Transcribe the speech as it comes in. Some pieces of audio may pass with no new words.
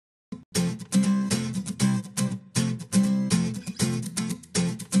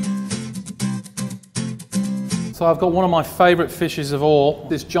So I've got one of my favourite fishes of all,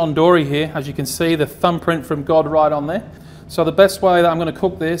 this John Dory here. As you can see, the thumbprint from God right on there. So the best way that I'm going to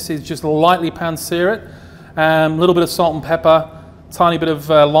cook this is just lightly pan-sear it, a little bit of salt and pepper, tiny bit of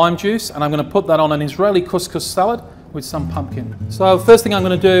lime juice, and I'm going to put that on an Israeli couscous salad with some pumpkin. So the first thing I'm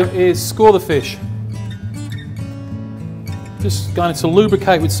going to do is score the fish. Just going to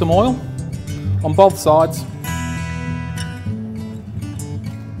lubricate with some oil on both sides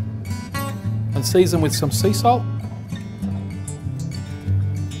and season with some sea salt.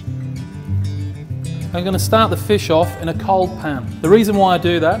 I'm going to start the fish off in a cold pan. The reason why I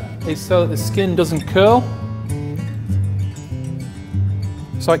do that is so that the skin doesn't curl.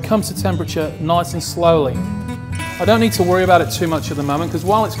 So it comes to temperature nice and slowly. I don't need to worry about it too much at the moment because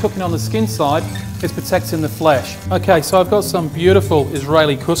while it's cooking on the skin side, it's protecting the flesh. Okay, so I've got some beautiful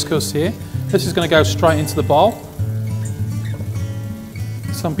Israeli couscous here. This is going to go straight into the bowl.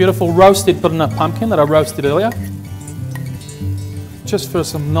 Some beautiful roasted butternut pumpkin that I roasted earlier. Just for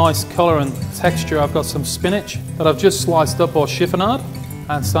some nice colour and texture, I've got some spinach that I've just sliced up or chiffonade,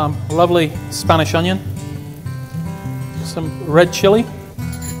 and some lovely Spanish onion, some red chilli.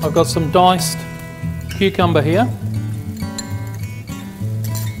 I've got some diced cucumber here.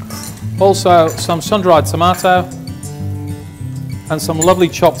 Also some sun-dried tomato and some lovely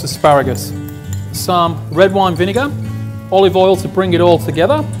chopped asparagus. Some red wine vinegar, olive oil to bring it all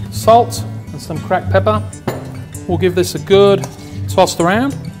together, salt and some cracked pepper. We'll give this a good tossed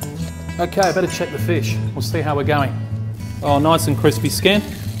around. Okay, I better check the fish. We'll see how we're going. Oh, nice and crispy skin.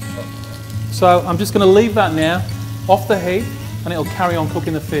 So I'm just going to leave that now off the heat and it'll carry on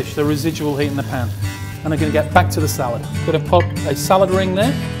cooking the fish, the residual heat in the pan. And I'm going to get back to the salad. I'm going to put a salad ring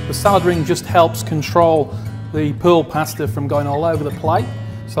there. The salad ring just helps control the pearl pasta from going all over the plate.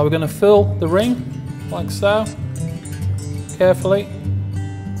 So we're going to fill the ring like so, carefully.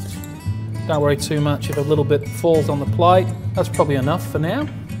 Don't worry too much if a little bit falls on the plate. That's probably enough for now.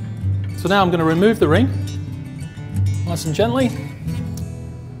 So now I'm going to remove the ring, nice and gently.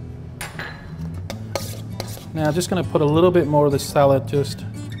 Now I'm just going to put a little bit more of the salad just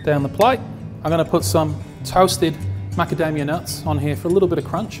down the plate. I'm going to put some toasted macadamia nuts on here for a little bit of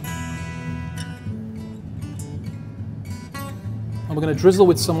crunch. And we're going to drizzle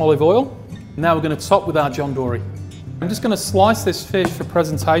with some olive oil. Now we're going to top with our John Dory. I'm just going to slice this fish for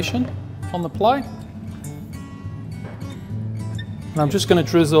presentation on the plate. And I'm just going to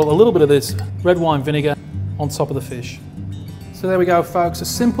drizzle a little bit of this red wine vinegar on top of the fish. So there we go, folks, a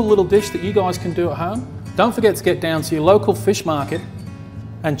simple little dish that you guys can do at home. Don't forget to get down to your local fish market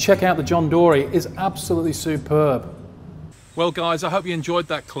and check out the John Dory. It's absolutely superb. Well guys, I hope you enjoyed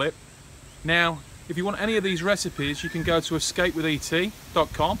that clip. Now, if you want any of these recipes, you can go to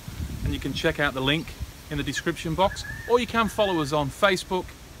escapewithet.com and you can check out the link in the description box, or you can follow us on Facebook,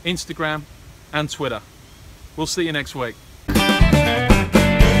 Instagram and Twitter. We'll see you next week.